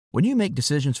When you make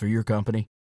decisions for your company,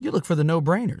 you look for the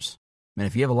no-brainers. And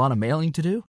if you have a lot of mailing to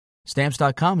do,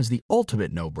 Stamps.com is the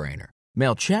ultimate no-brainer.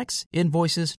 Mail checks,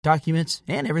 invoices, documents,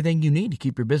 and everything you need to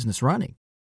keep your business running.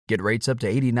 Get rates up to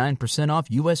 89% off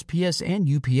USPS and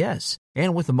UPS.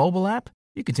 And with the mobile app,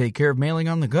 you can take care of mailing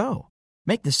on the go.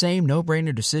 Make the same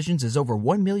no-brainer decisions as over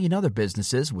 1 million other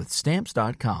businesses with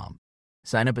Stamps.com.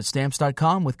 Sign up at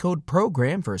Stamps.com with code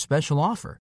PROGRAM for a special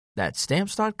offer. That's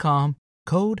Stamps.com,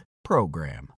 code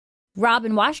PROGRAM. Rob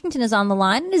in Washington is on the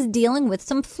line and is dealing with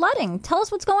some flooding. Tell us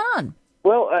what's going on.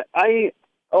 Well, I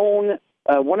own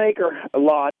a 1 acre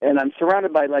lot, and I'm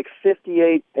surrounded by like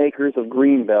 58 acres of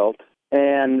greenbelt.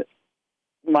 And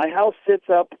my house sits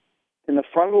up in the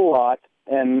front of the lot,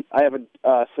 and I have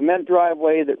a cement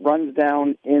driveway that runs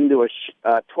down into a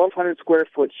 1,200 square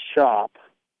foot shop.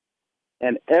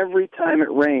 And every time it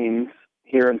rains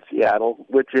here in Seattle,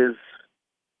 which is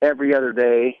every other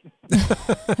day,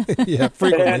 yeah,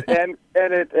 frequently, and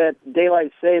at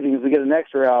daylight savings we get an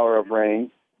extra hour of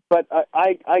rain. But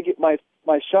I get my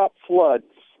shop floods,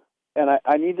 and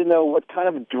I need to know what kind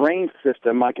of drain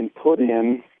system I can put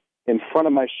in front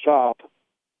of my shop.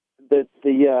 That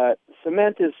the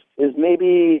cement is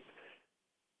maybe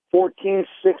 14,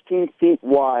 16 feet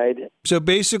wide. So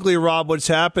basically, Rob, what's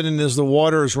happening is the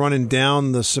water is running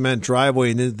down the cement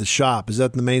driveway and into the shop. Is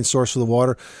that the main source of the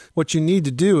water? What you need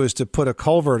to do is to put a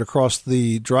culvert across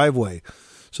the driveway.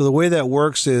 So the way that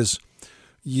works is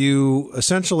you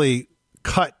essentially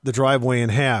cut the driveway in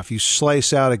half. You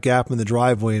slice out a gap in the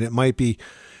driveway, and it might be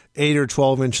 8 or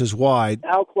 12 inches wide.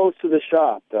 How close to the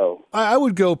shop, though? I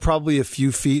would go probably a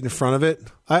few feet in front of it.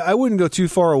 I wouldn't go too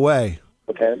far away.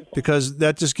 Okay. Because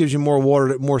that just gives you more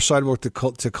water, more sidewalk to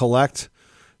collect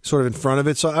sort of in front of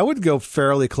it. So I would go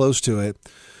fairly close to it.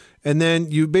 And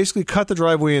then you basically cut the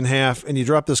driveway in half and you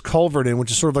drop this culvert in,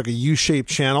 which is sort of like a U-shaped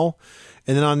channel.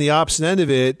 And then on the opposite end of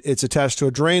it, it's attached to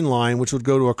a drain line, which would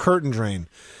go to a curtain drain.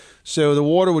 So the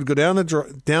water would go down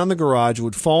the garage, it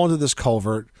would fall into this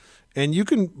culvert. And you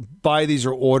can buy these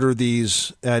or order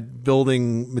these at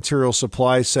building material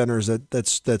supply centers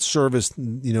that service,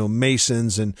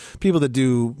 masons and people that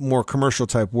do more commercial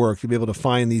type work. You'll be able to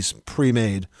find these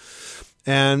pre-made.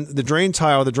 And the drain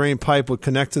tile, the drain pipe would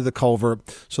connect to the culvert,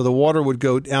 so the water would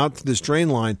go out to this drain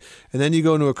line, and then you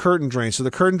go into a curtain drain. So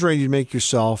the curtain drain you'd make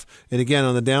yourself, and again,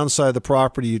 on the downside of the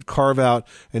property, you'd carve out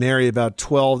an area about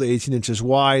 12 to 18 inches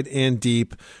wide and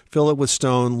deep, fill it with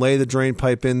stone, lay the drain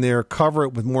pipe in there, cover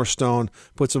it with more stone,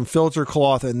 put some filter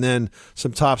cloth, and then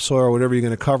some topsoil or whatever you're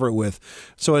going to cover it with.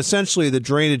 So essentially, the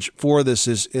drainage for this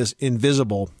is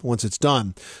invisible once it's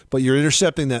done, but you're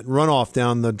intercepting that runoff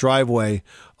down the driveway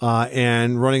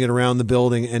and running it around the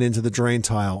building and into the drain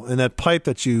tile. And that pipe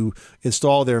that you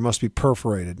install there must be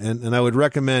perforated. And I would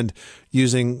recommend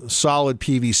using solid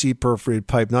PVC perforated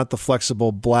pipe, not the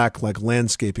flexible black like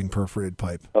landscaping perforated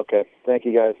pipe. Okay. Thank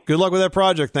you, guys. Good luck with that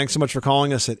project. Thanks so much for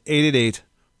calling us at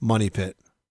 888-MONEY-PIT.